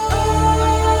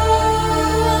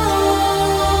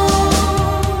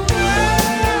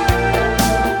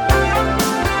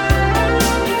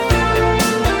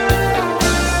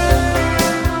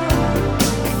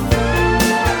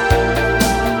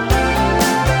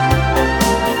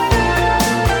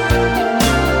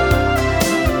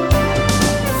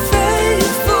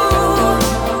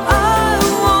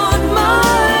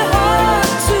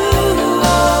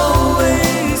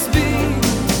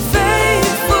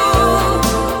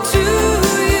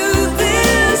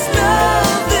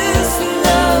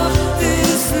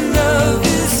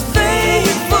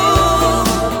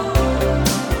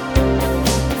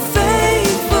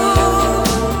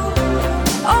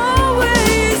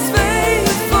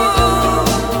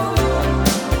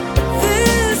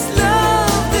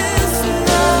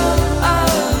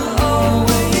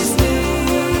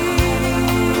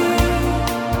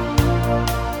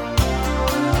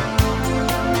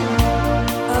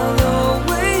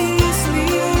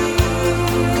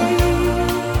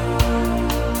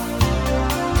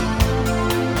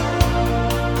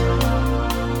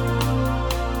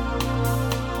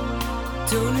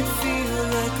 Don't it feel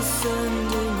like a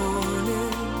Sunday morning?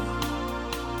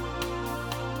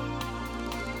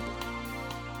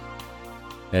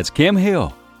 That's Kim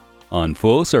Hill on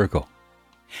Full Circle.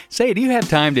 Say, do you have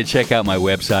time to check out my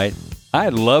website?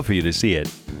 I'd love for you to see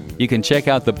it. You can check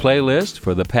out the playlist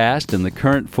for the past and the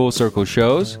current Full Circle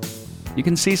shows. You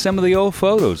can see some of the old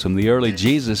photos from the early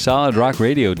Jesus Solid Rock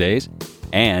radio days,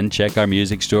 and check our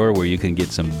music store where you can get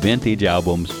some vintage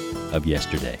albums of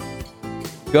yesterday.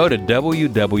 Go to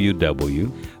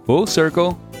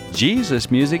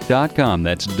www.fullcirclejesusmusic.com.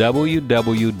 That's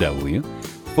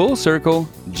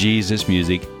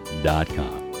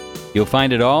www.fullcirclejesusmusic.com. You'll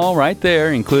find it all right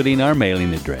there, including our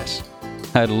mailing address.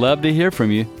 I'd love to hear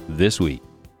from you this week.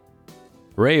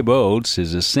 Ray Boltz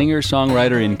is a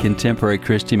singer-songwriter in contemporary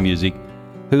Christian music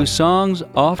whose songs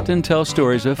often tell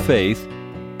stories of faith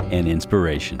and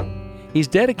inspiration. He's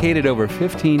dedicated over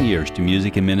 15 years to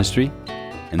music and ministry,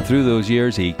 and through those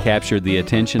years he captured the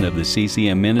attention of the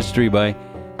CCM ministry by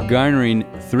garnering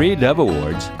 3 Dove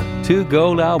Awards, 2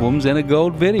 gold albums and a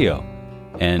gold video,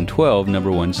 and 12 number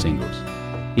 1 singles.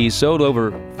 He's sold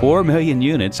over 4 million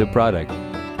units of product.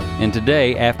 And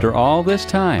today, after all this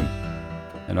time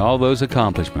and all those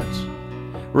accomplishments,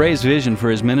 Ray's vision for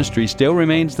his ministry still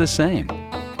remains the same: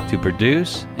 to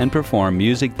produce and perform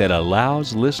music that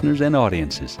allows listeners and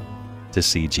audiences to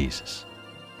see Jesus.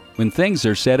 When things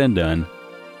are said and done,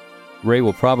 Ray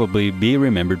will probably be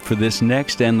remembered for this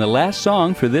next and the last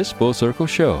song for this Full Circle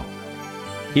show.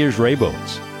 Here's Ray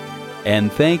Boltz,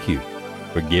 and thank you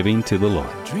for giving to the Lord.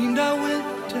 Dreamed I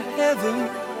went to heaven,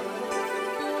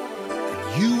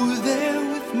 and you were there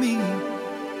with me.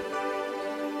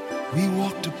 We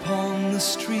walked upon the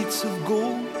streets of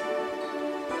gold,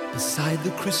 beside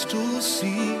the crystal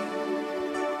sea.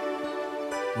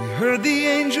 We heard the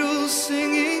angels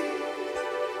singing,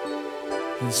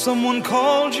 and someone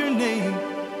called your name.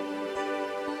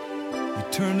 We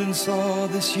turned and saw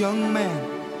this young man,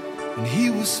 and he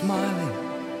was smiling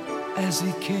as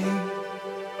he came.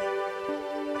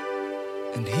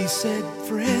 And he said,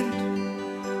 "Friend,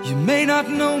 you may not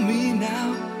know me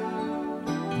now."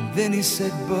 And then he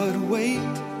said, "But wait,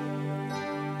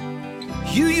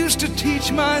 you used to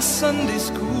teach my Sunday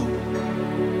school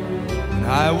when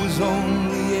I was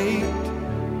only 8.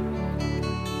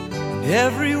 And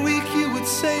every week you would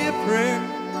say a prayer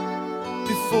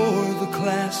before the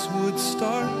class would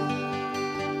start.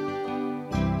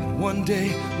 And one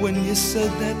day when you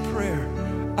said that prayer,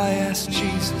 I asked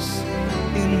Jesus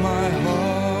in my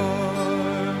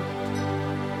heart.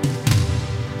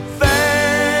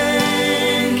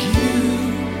 Thank you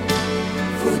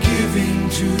for giving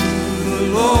to the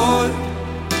Lord.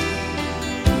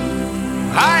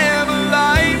 I am a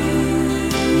life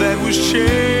that was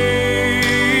changed.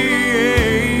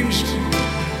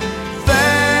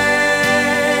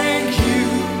 Thank you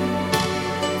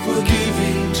for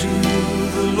giving to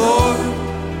the Lord.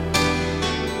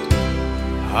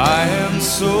 I am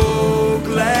so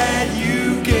glad you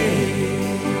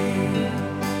gave.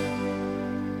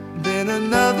 Then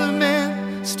another man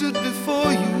stood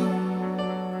before you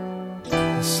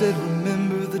and said,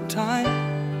 "Remember the time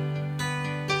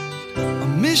a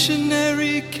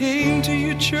missionary came to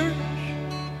your church,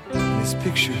 and his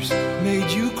pictures made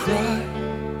you cry.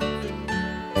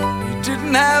 You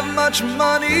didn't have much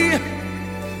money,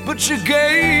 but you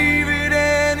gave it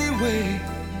anyway.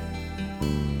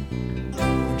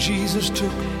 Jesus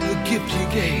took the gift you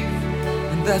gave,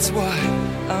 and that's why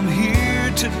I'm here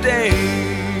today."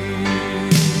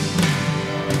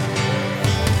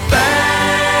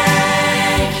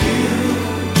 Thank you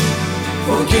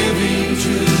for giving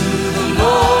to the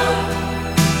Lord.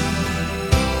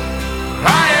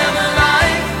 I am a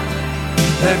life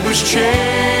that was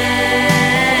changed.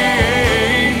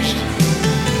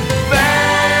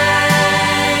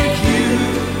 Thank you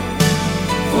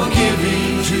for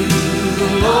giving to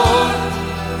the Lord.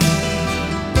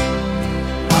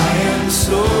 I am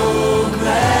so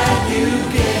glad you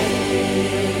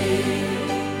gave.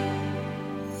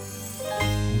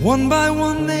 One by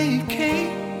one they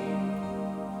came,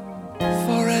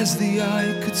 far as the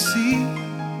eye could see.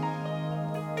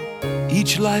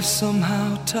 Each life somehow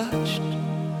touched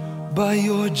by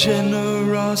your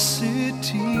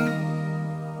generosity.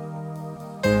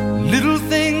 Little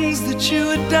things that you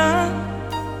had done,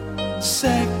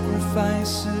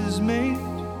 sacrifices made,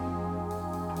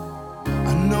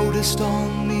 unnoticed on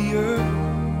the earth,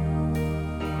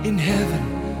 in heaven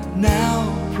now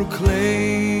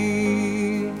proclaim.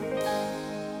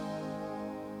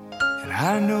 And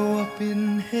I know up in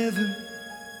heaven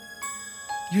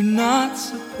you're not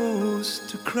supposed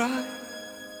to cry,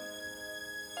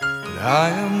 but I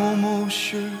am almost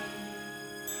sure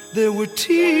there were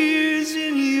tears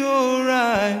in your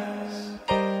eyes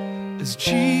as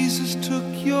Jesus took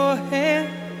your hand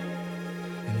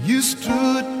and you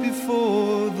stood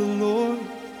before the Lord.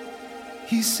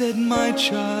 He said, my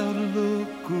child,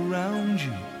 look around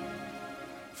you,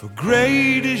 for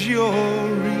great is your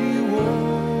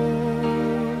reward.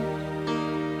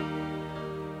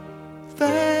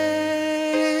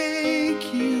 Thank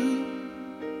you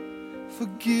for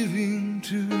giving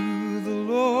to the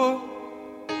Lord.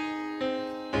 For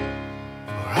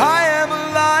I am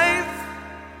a life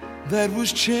that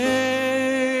was changed.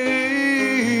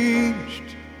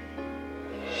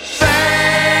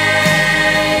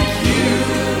 Thank you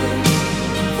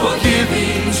for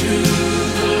giving to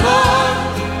the Lord.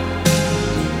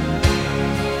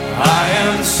 I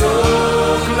am so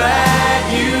glad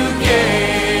you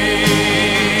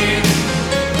gave.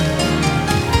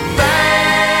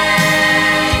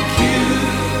 Thank you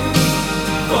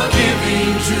for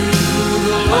giving to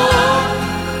the Lord.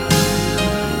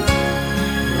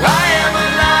 I am a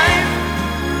life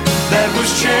that was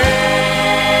changed.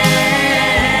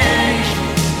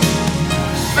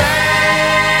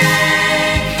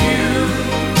 Thank you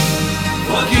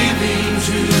for giving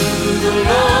to the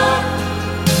Lord.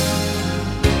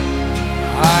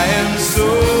 I am so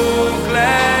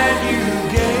glad you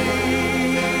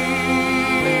gave.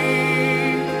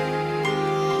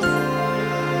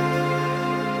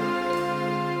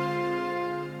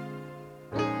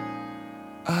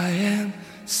 I am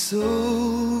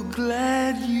so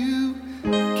glad you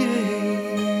gave.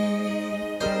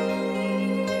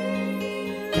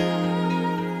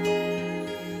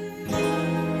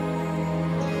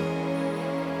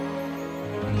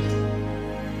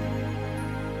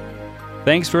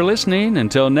 Thanks for listening.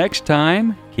 Until next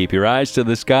time, keep your eyes to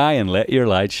the sky and let your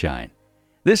light shine.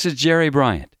 This is Jerry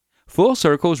Bryant. Full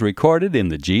Circle is recorded in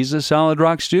the Jesus Solid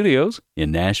Rock Studios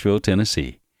in Nashville,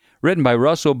 Tennessee. Written by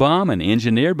Russell Baum and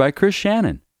engineered by Chris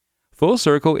Shannon. Full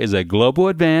Circle is a Global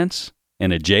Advance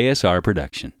and a JSR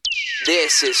production.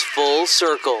 This is Full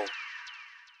Circle.